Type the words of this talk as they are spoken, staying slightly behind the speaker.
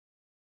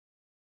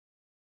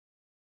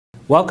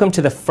Welcome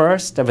to the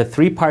first of a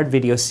three-part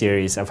video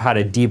series of how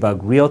to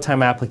debug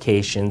real-time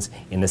applications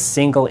in a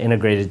single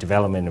integrated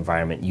development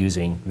environment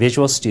using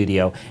Visual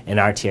Studio and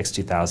RTX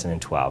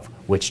 2012,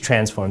 which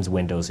transforms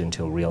Windows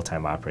into a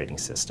real-time operating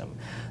system.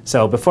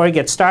 So before I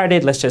get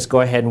started, let's just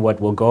go ahead and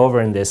what we'll go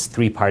over in this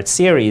three-part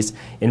series.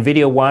 In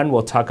video 1,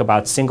 we'll talk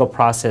about single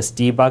process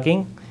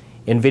debugging.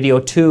 In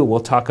video 2, we'll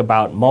talk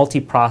about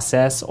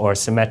multi-process or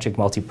symmetric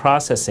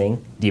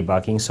multiprocessing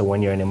debugging, so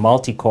when you're in a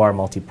multi-core,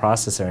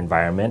 multi-processor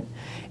environment.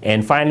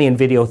 And finally, in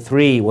video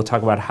 3, we'll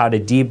talk about how to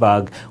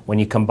debug when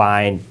you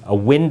combine a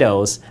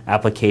Windows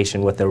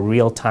application with a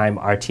real-time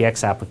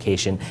RTX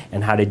application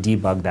and how to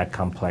debug that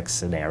complex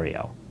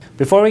scenario.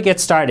 Before we get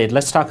started,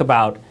 let's talk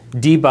about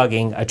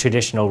debugging a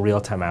traditional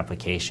real-time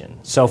application.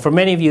 So for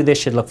many of you,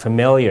 this should look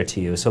familiar to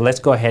you. So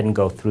let's go ahead and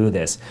go through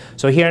this.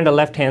 So here on the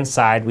left-hand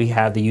side, we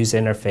have the user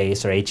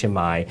interface, or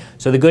HMI.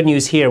 So the good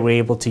news here, we're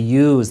able to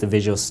use the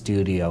Visual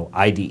Studio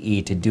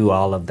IDE to do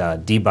all of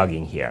the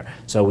debugging here.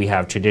 So we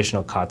have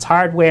traditional COTS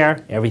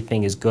hardware.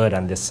 Everything is good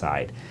on this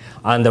side.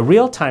 On the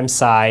real-time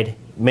side,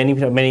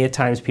 many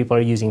times people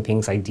are using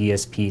things like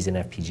DSPs and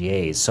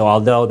FPGAs. So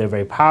although they're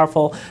very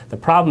powerful, the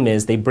problem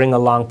is they bring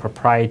along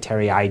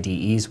proprietary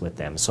IDEs with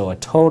them. So a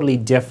totally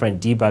different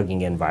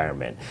debugging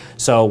environment.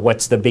 So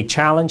what's the big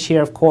challenge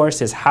here, of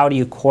course, is how do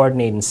you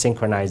coordinate and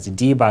synchronize the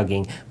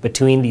debugging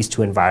between these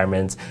two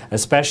environments,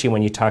 especially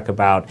when you talk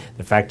about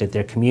the fact that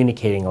they're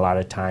communicating a lot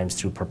of times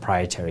through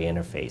proprietary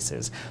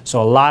interfaces.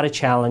 So a lot of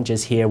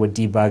challenges here with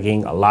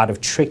debugging, a lot of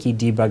tricky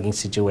debugging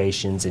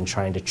situations in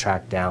trying to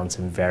track down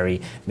some very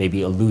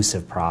maybe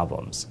elusive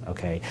problems.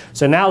 Okay,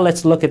 so now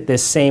let's look at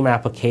this same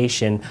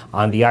application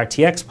on the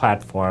RTX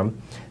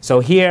platform. So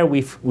here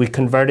we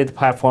converted the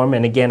platform,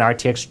 and again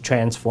RTX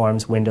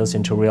transforms Windows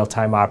into a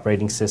real-time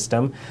operating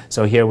system.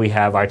 So here we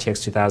have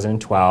RTX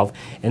 2012,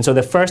 and so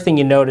the first thing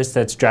you notice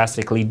that's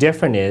drastically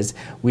different is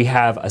we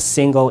have a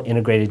single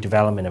integrated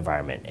development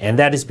environment, and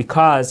that is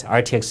because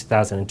RTX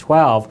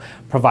 2012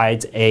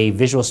 provides a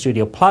Visual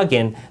Studio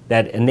plugin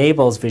that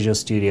enables Visual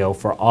Studio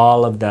for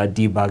all of the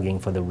debugging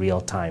for the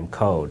real-time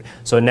code.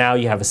 So now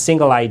you have a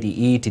single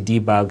IDE to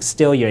debug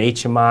still your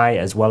HMI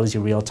as well as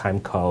your real-time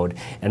code.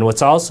 And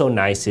what's also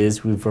nice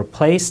is we've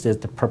replaced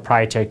the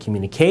proprietary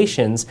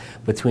communications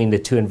between the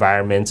two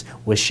environments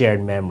with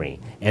shared memory.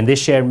 And this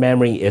shared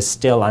memory is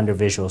still under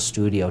Visual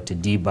Studio to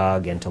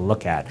debug and to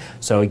look at.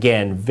 So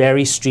again,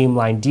 very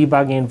streamlined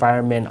debugging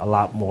environment, a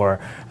lot more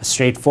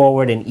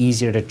straightforward and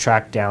easier to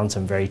track down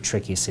some very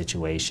tricky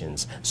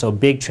situations. So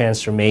big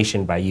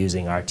transformation by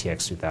using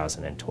RTX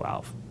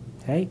 2012.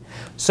 Okay?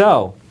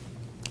 So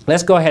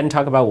let's go ahead and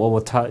talk about what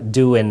we'll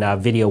do in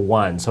video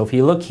 1. So if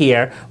you look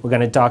here, we're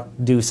going to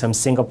do some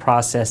single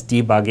process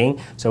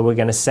debugging. So we're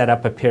going to set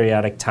up a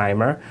periodic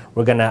timer.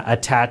 We're going to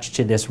attach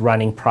to this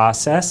running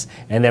process,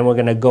 and then we're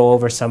going to go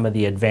over some of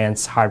the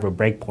advanced hardware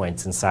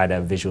breakpoints inside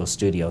of Visual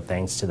Studio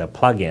thanks to the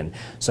plugin.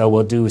 So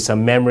we'll do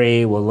some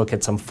memory, we'll look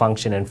at some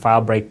function and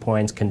file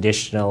breakpoints,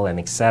 conditional, and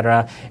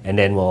etc. And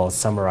then we'll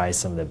summarize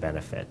some of the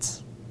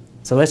benefits.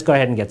 So let's go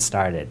ahead and get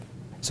started.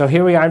 So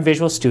here we are in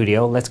Visual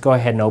Studio. Let's go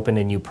ahead and open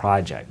a new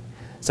project.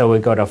 So we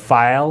go to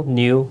File,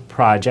 New,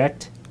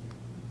 Project,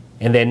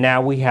 and then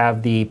now we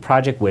have the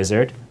project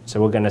wizard.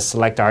 So we're going to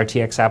select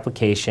RTX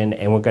application,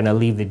 and we're going to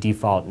leave the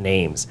default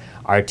names,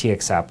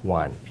 RTX App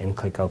 1, and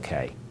click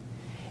OK.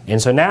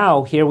 And so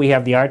now here we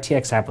have the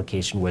RTX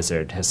application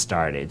wizard has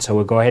started. So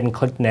we'll go ahead and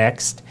click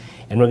Next,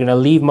 and we're going to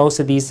leave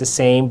most of these the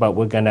same, but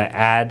we're going to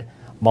add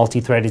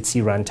multi-threaded C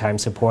runtime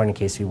support in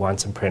case we want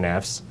some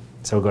printfs.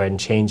 So we'll go ahead and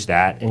change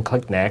that and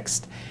click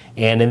Next.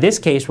 And in this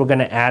case, we're going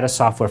to add a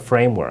software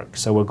framework.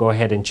 So we'll go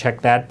ahead and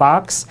check that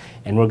box,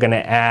 and we're going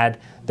to add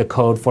the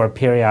code for a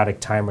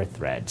periodic timer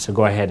thread. So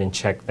go ahead and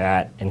check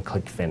that and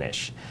click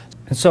Finish.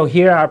 And so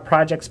here our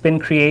project's been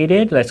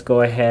created. Let's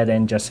go ahead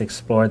and just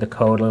explore the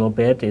code a little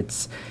bit.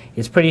 It's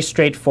pretty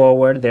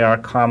straightforward. There are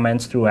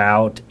comments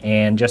throughout.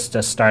 And just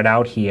to start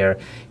out here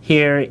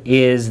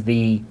is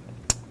the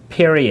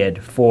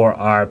period for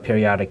our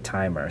periodic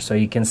timer. So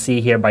you can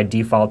see here by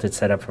default it's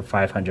set up for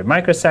 500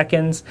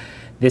 microseconds.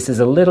 This is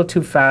a little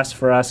too fast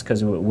for us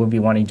because we'll be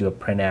wanting to do a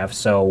printf,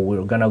 so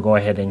we're going to go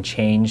ahead and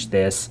change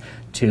this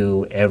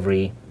to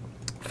every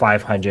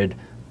 500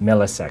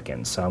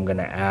 milliseconds. So I'm going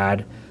to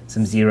add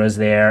some zeros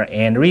there,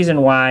 and the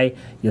reason why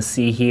you'll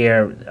see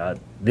here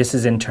this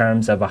is in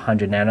terms of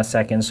 100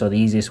 nanoseconds, so the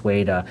easiest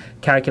way to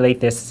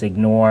calculate this is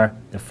ignore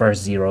the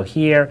first zero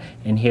here,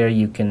 and here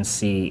you can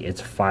see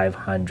it's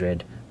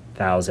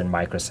 500,000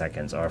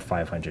 microseconds or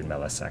 500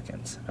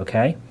 milliseconds.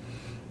 Okay,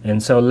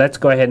 and so let's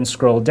go ahead and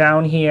scroll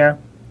down here,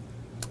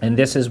 and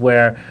this is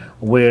where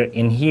we're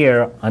in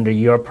here under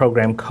your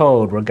program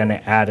code. We're going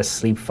to add a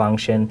sleep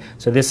function.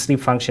 So this sleep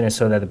function is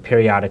so that the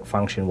periodic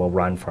function will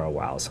run for a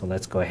while. So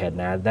let's go ahead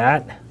and add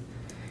that,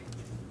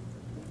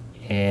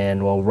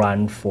 and we'll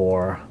run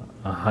for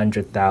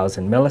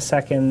 100,000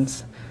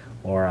 milliseconds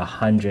or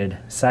 100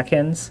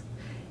 seconds.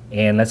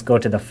 And let's go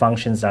to the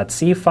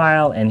functions.c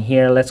file, and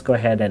here let's go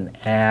ahead and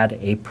add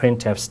a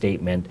printf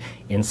statement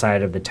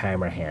inside of the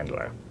timer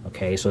handler.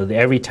 Okay, so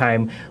every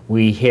time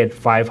we hit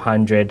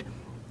 500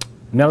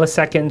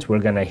 milliseconds, we're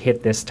going to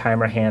hit this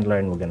timer handler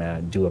and we're going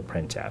to do a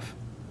printf.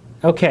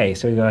 Okay,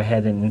 so we go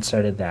ahead and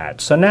inserted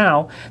that. So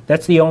now,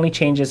 that's the only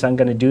changes I'm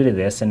going to do to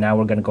this, and now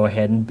we're going to go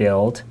ahead and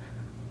build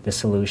the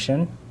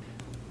solution.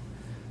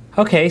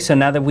 Okay, so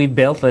now that we've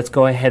built, let's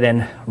go ahead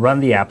and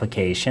run the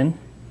application.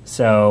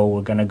 So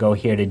we're going to go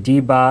here to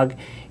debug,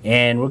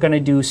 and we're going to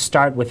do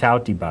start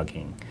without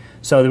debugging.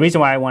 So the reason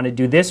why I want to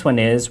do this one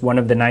is one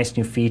of the nice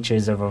new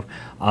features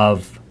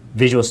of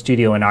Visual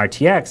Studio and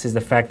RTX is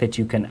the fact that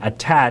you can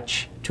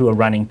attach to a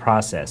running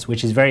process,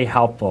 which is very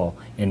helpful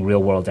in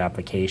real-world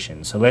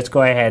applications. So let's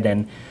go ahead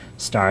and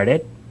start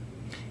it.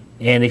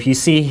 And if you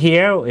see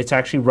here, it's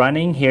actually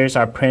running. Here's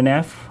our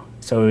printf.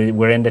 So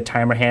we're in the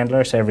timer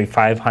handler, so every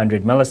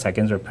 500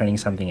 milliseconds we're printing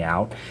something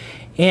out.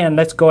 And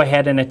let's go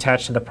ahead and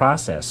attach to the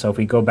process. So if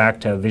we go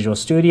back to Visual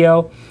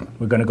Studio,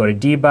 we're going to go to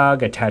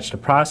debug, attach to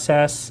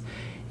process,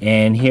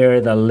 and here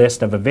are the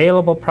list of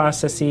available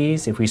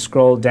processes. If we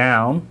scroll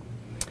down,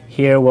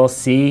 here we'll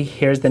see,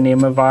 here's the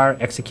name of our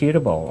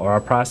executable or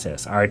our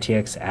process,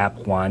 RTX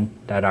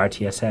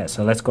app1.rtss.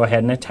 So let's go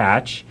ahead and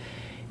attach.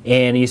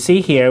 And you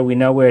see here, we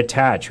know we're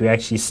attached. We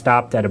actually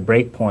stopped at a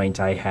breakpoint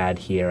I had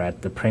here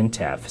at the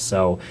printf.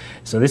 So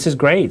this is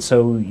great.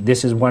 So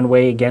this is one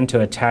way, again,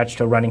 to attach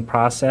to a running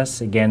process.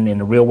 Again,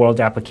 in a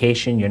real-world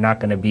application, you're not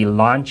going to be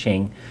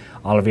launching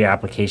all of your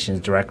applications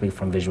directly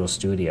from Visual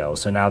Studio.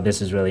 So now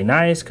this is really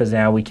nice because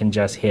now we can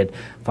just hit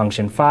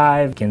function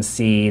 5. You can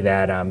see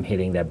that I'm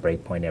hitting that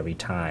breakpoint every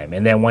time.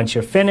 And then once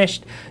you're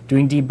finished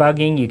doing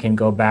debugging, you can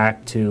go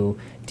back to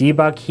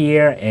debug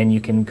here and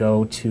you can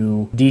go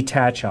to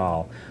detach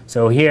all.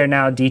 So here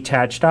now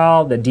detached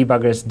all, the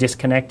debugger is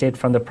disconnected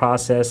from the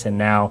process and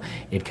now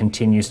it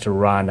continues to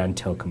run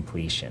until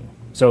completion.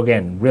 So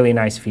again, really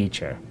nice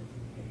feature.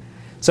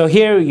 So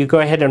here you go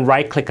ahead and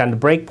right-click on the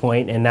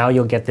breakpoint, and now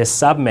you'll get this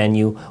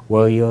sub-menu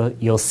where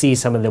you'll see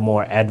some of the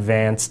more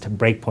advanced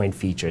breakpoint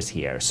features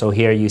here. So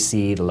here you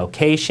see the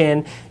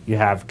location, you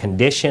have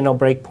conditional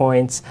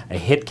breakpoints, a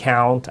hit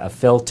count, a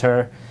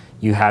filter,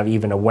 you have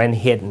even a when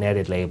hit and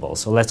edit label.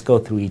 So let's go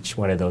through each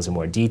one of those in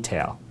more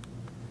detail.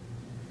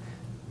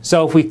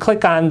 So if we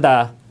click on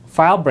the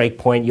file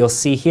breakpoint, you'll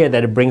see here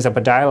that it brings up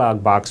a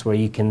dialog box where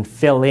you can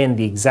fill in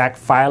the exact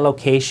file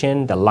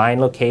location, the line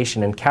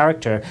location, and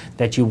character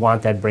that you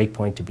want that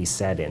breakpoint to be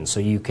set in. So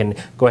you can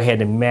go ahead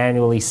and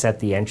manually set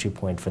the entry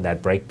point for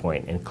that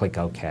breakpoint and click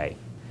OK.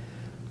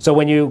 So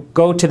when you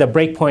go to the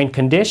breakpoint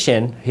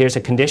condition, here's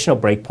a conditional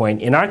breakpoint.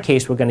 In our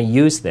case, we're going to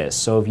use this.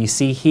 So if you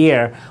see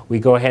here, we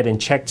go ahead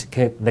and check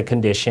the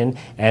condition,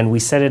 and we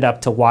set it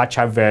up to watch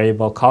our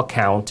variable called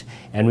count,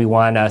 and we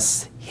want to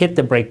hit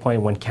the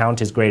breakpoint when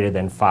count is greater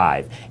than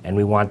 5, and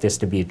we want this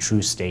to be a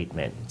true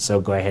statement. So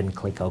go ahead and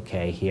click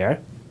OK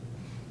here.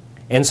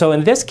 And so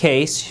in this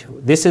case,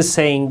 this is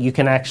saying you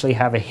can actually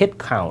have a hit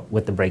count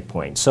with the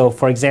breakpoint. So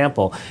for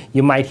example,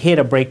 you might hit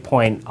a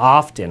breakpoint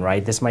often,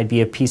 right? This might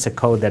be a piece of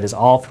code that is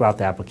all throughout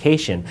the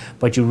application,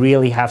 but you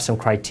really have some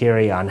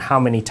criteria on how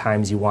many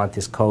times you want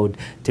this code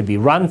to be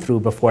run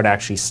through before it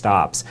actually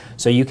stops.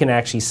 So you can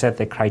actually set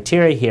the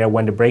criteria here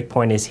when the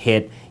breakpoint is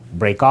hit,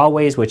 break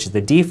always, which is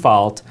the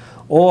default,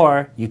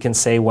 or you can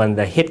say when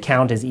the hit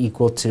count is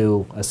equal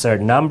to a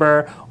certain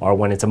number, or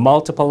when it's a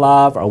multiple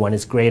of, or when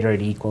it's greater or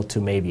equal to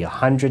maybe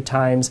 100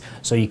 times.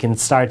 So you can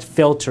start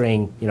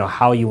filtering,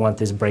 how you want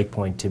this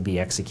breakpoint to be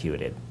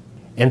executed.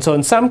 And so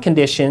in some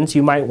conditions,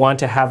 you might want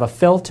to have a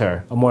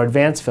filter, a more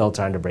advanced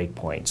filter on the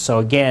breakpoint. So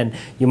again,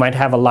 you might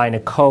have a line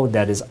of code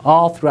that is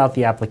all throughout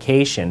the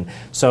application.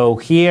 So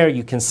here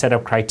you can set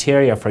up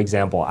criteria, for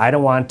example. I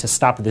don't want to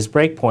stop at this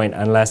breakpoint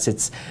unless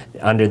it's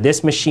under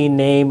this machine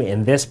name,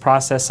 in this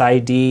process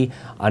ID,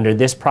 under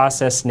this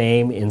process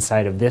name,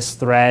 inside of this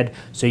thread.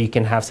 So you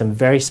can have some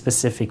very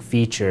specific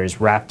features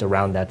wrapped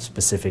around that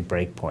specific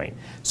breakpoint.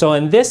 So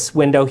in this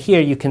window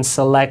here, you can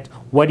select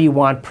what do you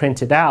want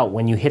printed out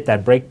when you hit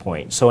that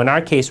breakpoint. So in our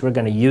case, we're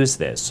going to use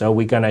this. So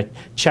we're going to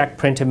check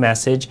print a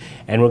message,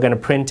 and we're going to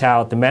print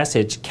out the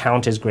message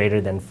count is greater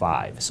than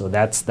 5. So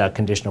that's the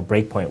conditional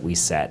breakpoint we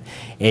set.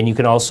 And you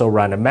can also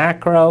run a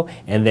macro,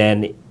 and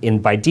then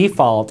by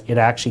default, it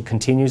actually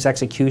continues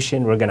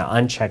execution. We're going to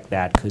uncheck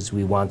that because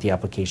we want the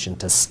application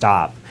to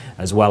stop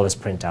as well as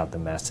print out the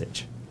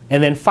message.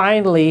 And then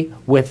finally,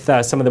 with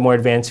some of the more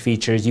advanced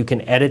features, you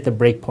can edit the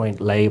breakpoint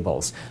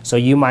labels. So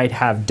you might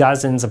have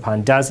dozens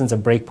upon dozens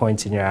of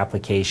breakpoints in your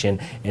application,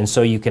 and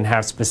so you can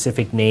have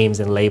specific names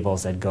and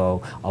labels that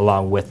go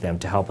along with them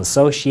to help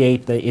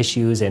associate the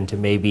issues and to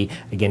maybe,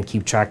 again,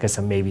 keep track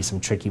of maybe some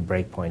tricky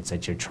breakpoints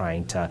that you're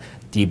trying to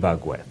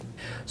debug with.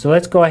 So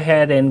let's go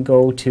ahead and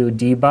go to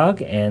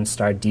debug and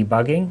start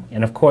debugging.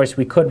 And of course,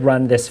 we could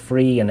run this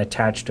free and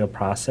attach to a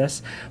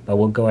process, but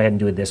we'll go ahead and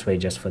do it this way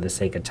just for the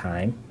sake of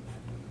time.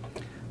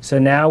 So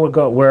now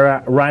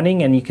we're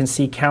running, and you can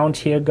see count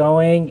here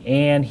going,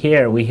 and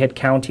here we hit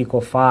count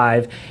equal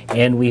 5,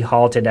 and we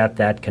halted at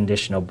that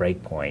conditional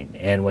breakpoint.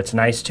 And what's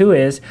nice too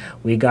is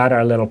we got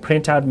our little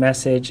printout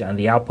message on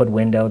the output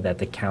window that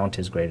the count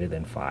is greater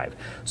than 5.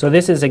 So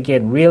this is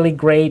again really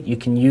great. You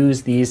can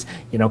use these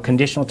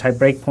conditional type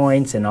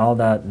breakpoints and all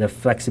the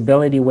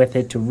flexibility with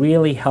it to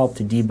really help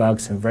to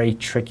debug some very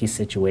tricky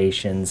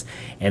situations.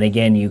 And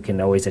again, you can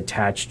always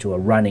attach to a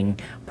running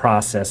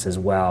process as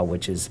well,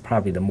 which is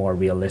probably the more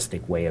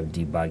realistic way of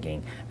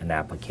debugging an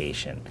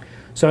application.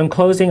 So in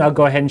closing, I'll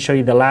go ahead and show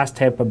you the last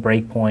type of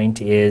breakpoint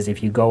is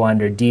if you go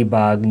under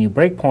debug, new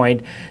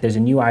breakpoint, there's a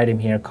new item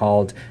here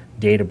called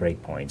data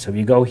breakpoint. So if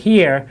you go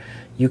here,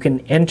 you can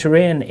enter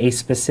in a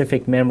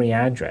specific memory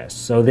address.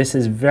 So this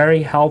is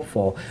very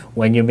helpful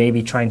when you're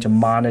maybe trying to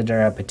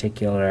monitor a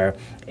particular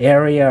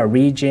area or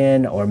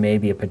region, or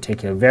maybe a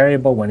particular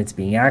variable when it's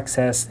being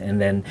accessed, and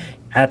then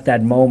at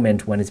that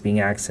moment when it's being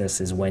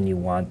accessed is when you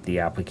want the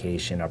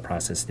application or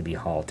process to be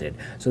halted.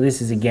 So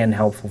this is again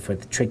helpful for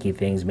the tricky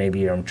things.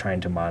 Maybe you're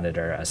trying to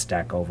monitor a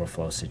Stack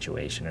Overflow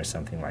situation or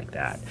something like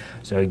that.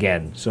 So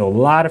again, so a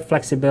lot of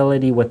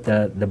flexibility with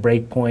the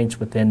breakpoints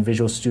within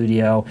Visual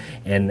Studio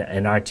and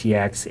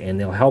RTX, and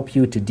they'll help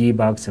you to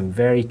debug some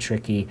very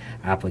tricky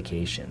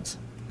applications.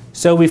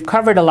 So we've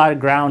covered a lot of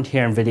ground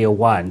here in video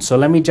 1. So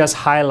let me just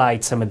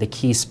highlight some of the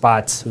key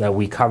spots that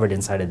we covered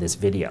inside of this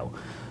video.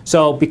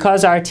 So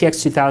because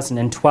RTX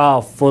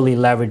 2012 fully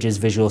leverages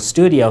Visual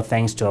Studio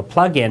thanks to a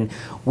plugin,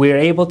 we're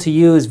able to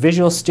use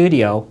Visual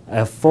Studio,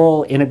 a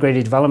full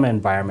integrated development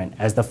environment,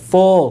 as the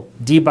full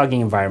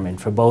debugging environment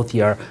for both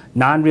your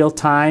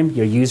non-real-time,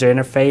 your user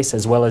interface,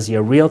 as well as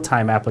your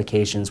real-time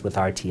applications with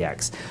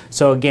RTX.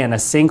 So again, a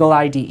single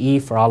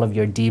IDE for all of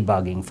your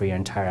debugging for your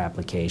entire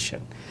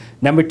application.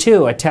 Number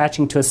 2,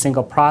 attaching to a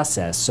single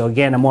process. So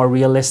again, a more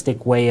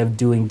realistic way of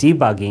doing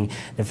debugging.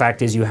 The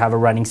fact is you have a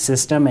running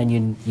system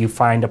and you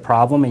find a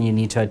problem and you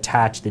need to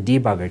attach the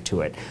debugger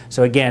to it.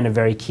 So again, a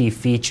very key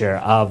feature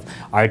of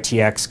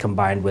RTX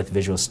combined with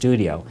Visual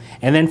Studio.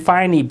 And then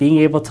finally, being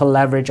able to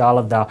leverage all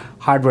of the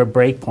hardware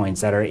breakpoints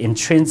that are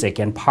intrinsic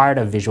and part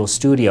of Visual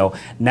Studio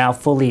now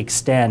fully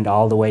extend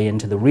all the way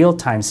into the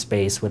real-time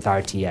space with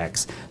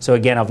RTX. So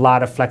again, a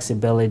lot of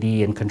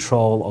flexibility and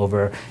control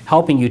over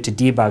helping you to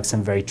debug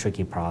some very tricky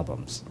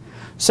problems.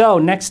 So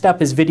next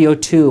up is video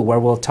 2, where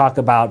we'll talk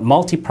about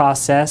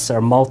multiprocess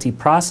or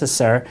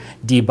multiprocessor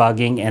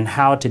debugging and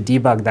how to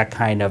debug that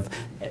kind of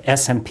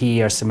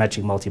SMP or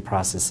symmetric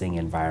multiprocessing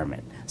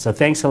environment. So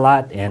thanks a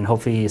lot, and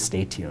hopefully you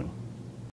stay tuned.